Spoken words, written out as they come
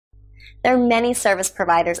There are many service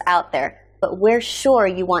providers out there, but we're sure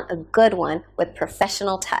you want a good one with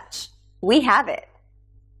professional touch. We have it.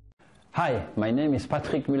 Hi, my name is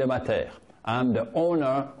Patrick Mullemater. I'm the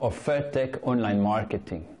owner of Fairtech Online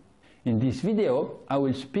Marketing. In this video, I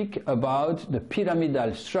will speak about the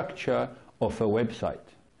pyramidal structure of a website.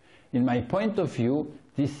 In my point of view,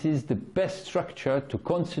 this is the best structure to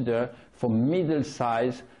consider for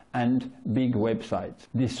middle-size and big websites.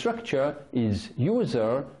 This structure is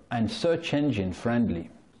user and search engine friendly.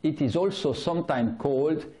 It is also sometimes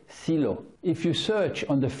called silo. If you search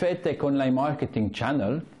on the Fairtech Online Marketing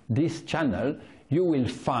channel, this channel, you will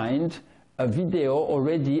find a video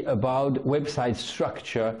already about website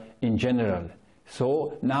structure in general.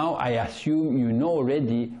 So now I assume you know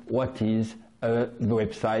already what is a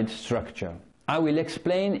website structure. I will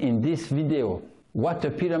explain in this video what a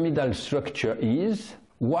pyramidal structure is,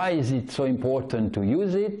 why is it so important to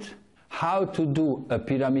use it, how to do a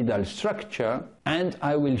pyramidal structure, and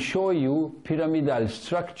I will show you pyramidal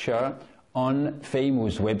structure on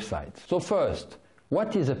famous websites. So first,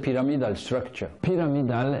 what is a pyramidal structure?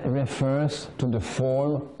 Pyramidal refers to the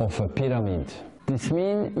form of a pyramid. This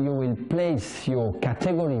means you will place your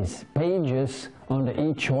categories, pages under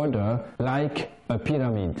each other like a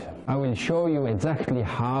pyramid. I will show you exactly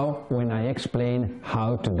how when I explain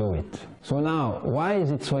how to do it. So now, why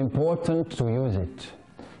is it so important to use it?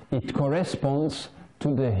 It corresponds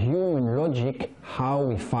to the human logic how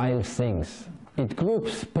we file things. It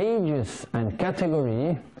groups pages and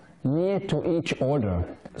category near to each other,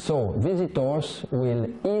 so visitors will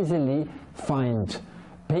easily find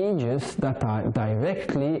pages that are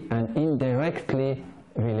directly and indirectly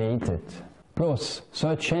related. Plus,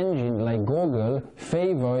 search engines like Google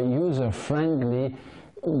favor user-friendly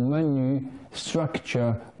menu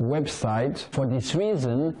structure websites. For this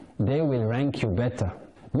reason, they will rank you better.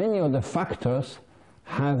 Many other factors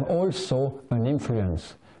have also an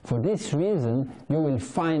influence. For this reason, you will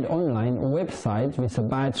find online websites with a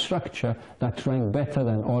bad structure that rank better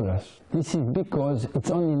than others. This is because it's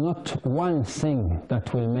only not one thing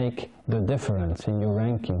that will make the difference in your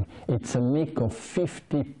ranking. It's a mix of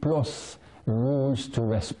 50 plus rules to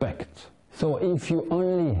respect. So if you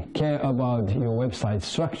only care about your website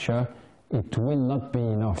structure, it will not be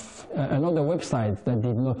enough. Another website that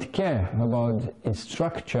did not care about its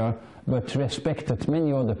structure but respected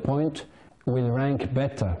many other points will rank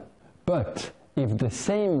better. But if the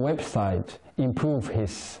same website improves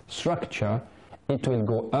his structure, it will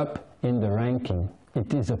go up in the ranking.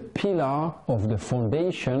 It is a pillar of the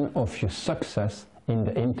foundation of your success in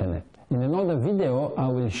the internet. In another video, I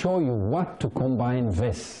will show you what to combine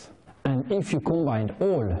with. And if you combine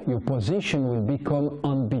all, your position will become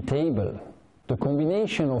unbeatable. The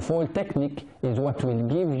combination of all technique is what will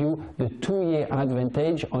give you the 2-year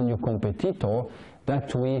advantage on your competitor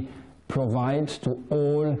that we provide to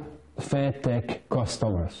all Fairtech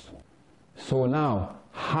customers. So now,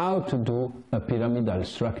 how to do a pyramidal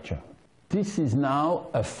structure? This is now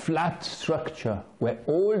a flat structure where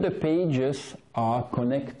all the pages are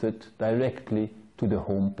connected directly to the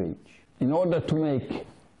home page. In order to make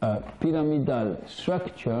a pyramidal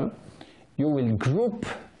structure, you will group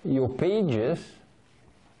your pages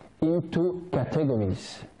into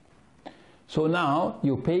categories. So now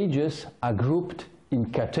your pages are grouped in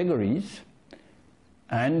categories,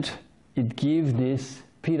 and it gives this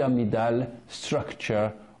pyramidal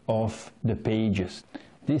structure of the pages.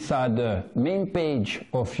 These are the main page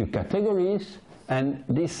of your categories, and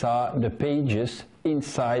these are the pages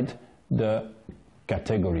inside the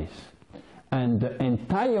categories. And the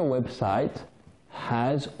entire website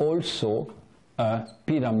has also a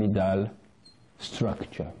pyramidal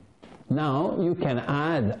structure. Now you can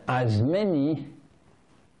add as many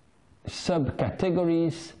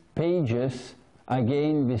subcategories, pages,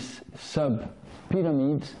 again with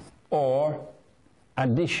sub-pyramids, or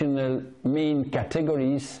additional main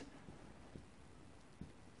categories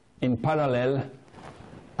in parallel,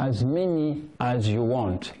 as many as you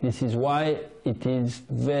want. This is why it is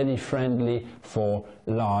very friendly for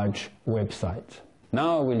large websites.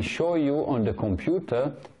 Now I will show you on the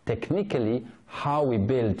computer technically how we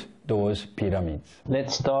build those pyramids.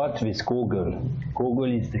 Let's start with Google. Google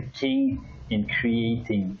is the king in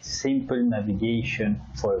creating simple navigation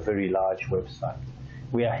for a very large website.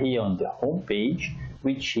 We are here on the home page,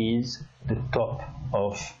 which is the top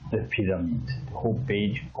of the pyramid. The home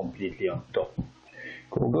page completely on top.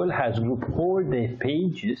 Google has grouped all the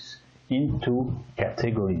pages into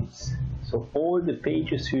categories. So all the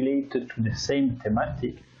pages related to the same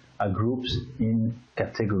thematic are grouped in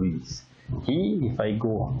categories. Here, if I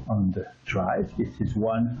go on the drive, this is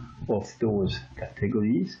one of those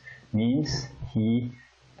categories, means here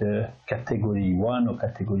the category 1 or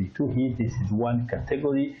category 2 here. This is one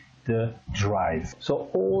category, the drive. So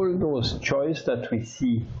all those choices that we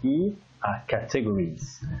see here are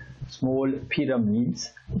categories, small pyramids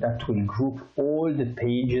that will group all the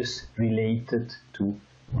pages related to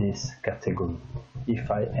this category. If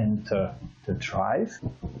I enter the drive,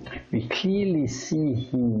 we clearly see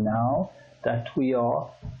here now that we are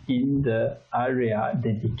in the area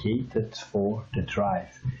dedicated for the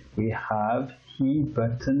drive. We have here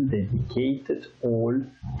button dedicated all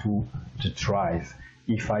to the drive.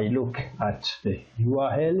 If I look at the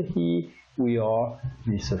URL here, we are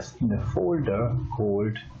in a folder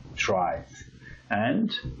called drive.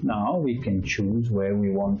 And now we can choose where we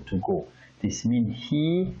want to go. This means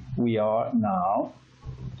here we are now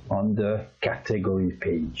on the category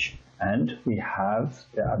page, and we have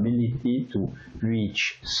the ability to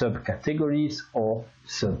reach subcategories or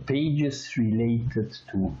subpages related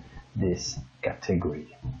to this category.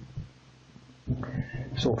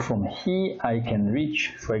 So from here I can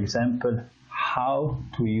reach, for example, how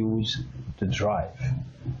to use the drive.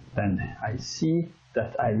 Then I see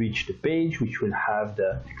that I reach the page which will have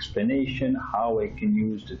the explanation how I can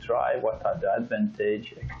use the drive, what are the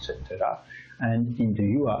advantages, etc. And in the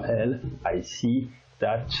URL I see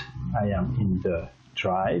that I am in the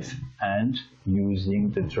drive and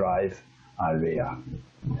using the drive area.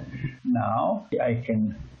 Now I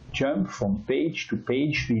can jump from page to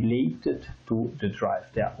page related to the drive.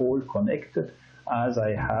 They are all connected as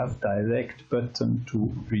I have direct button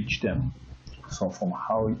to reach them. So from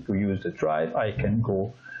how to use the drive, I can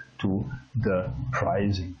go to the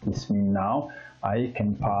pricing. This means now I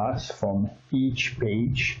can pass from each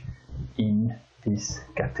page in this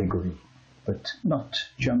category, but not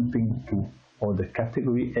jumping to other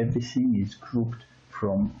category. Everything is grouped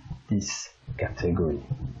from this category.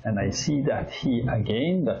 And I see that here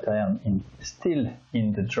again that I am still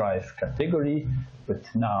in the drive category, but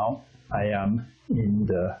now I am in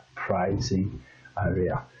the pricing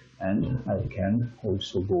area. And I can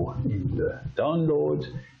also go in the download,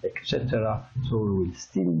 etc. So we will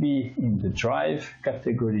still be in the drive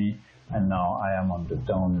category, and now I am on the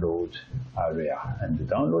download area. And the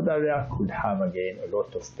download area could have again a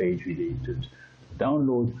lot of page related to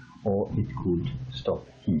download, or it could stop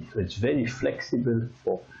here. So it's very flexible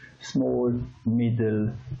for small,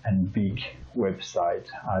 middle, and big websites,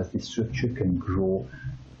 as the structure can grow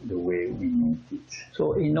the way we need it.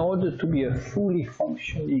 So in order to be a fully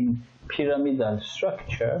functioning pyramidal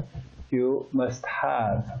structure, you must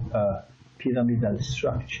have a pyramidal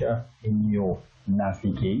structure in your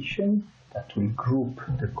navigation that will group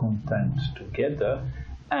the content together,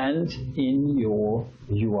 and in your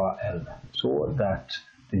URL, so that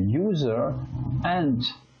the user and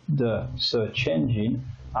the search engine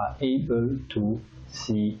are able to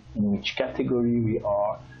see in which category we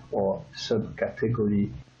are or subcategory.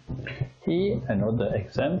 Here another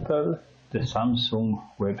example, the Samsung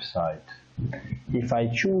website. If I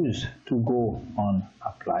choose to go on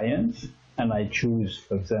appliance and I choose,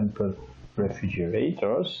 for example,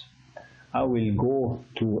 refrigerators, I will go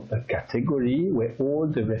to a category where all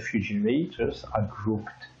the refrigerators are grouped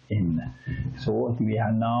in. So we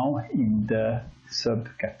are now in the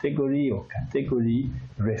subcategory or category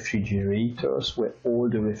refrigerators, where all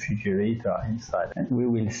the refrigerators are inside. And we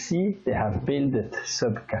will see they have built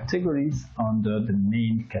subcategories under the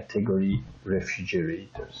main category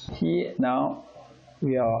refrigerators. Here now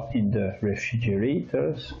we are in the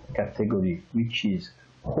refrigerators category, which is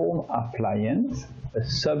home appliance, a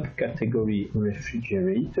subcategory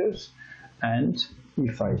refrigerators, and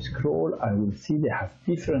if I scroll, I will see they have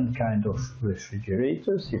different kind of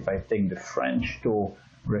refrigerators. If I take the French door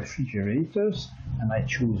refrigerators and I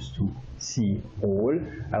choose to see all,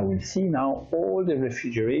 I will see now all the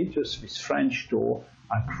refrigerators with French door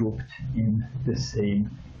are grouped in the same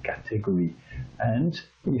category. And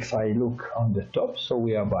if I look on the top, so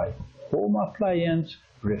we are by home appliance,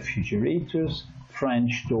 refrigerators,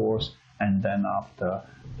 French doors, and then after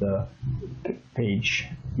the page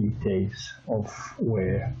details of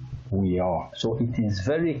where we are. So it is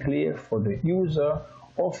very clear for the user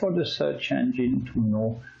or for the search engine to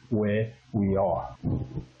know where we are.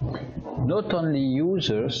 Not only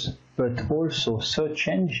users, but also search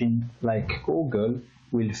engine like Google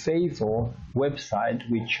will favor websites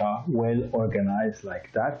which are well organized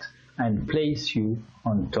like that and place you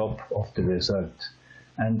on top of the result.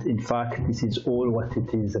 And in fact, this is all what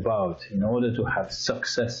it is about. In order to have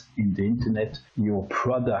success in the internet, your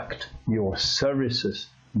product, your services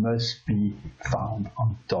must be found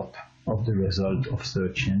on top of the result of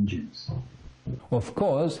search engines. Of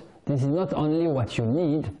course, This is not only what you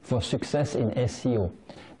need for success in SEO.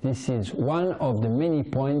 This is one of the many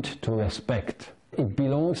points to respect. It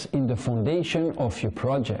belongs in the foundation of your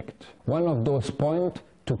project. One of those points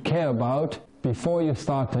to care about before you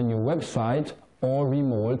start a new website or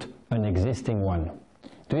remold an existing one.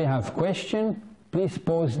 Do you have questions? Please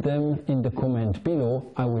post them in the comment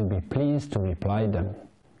below. I will be pleased to reply them.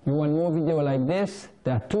 You want more video like this?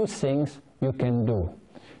 There are two things you can do.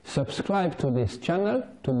 Subscribe to this channel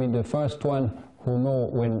to be the first one who know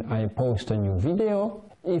when I post a new video.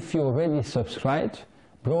 If you already subscribed,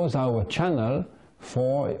 browse our channel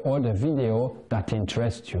for other video that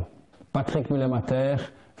interest you. Patrick Muller-Mater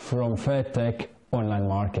from Fairtech Online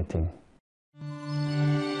Marketing.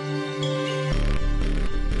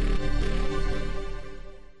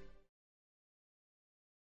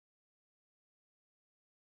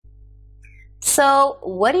 So,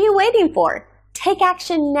 what are you waiting for? Take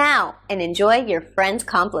action now and enjoy your friends'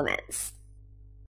 compliments.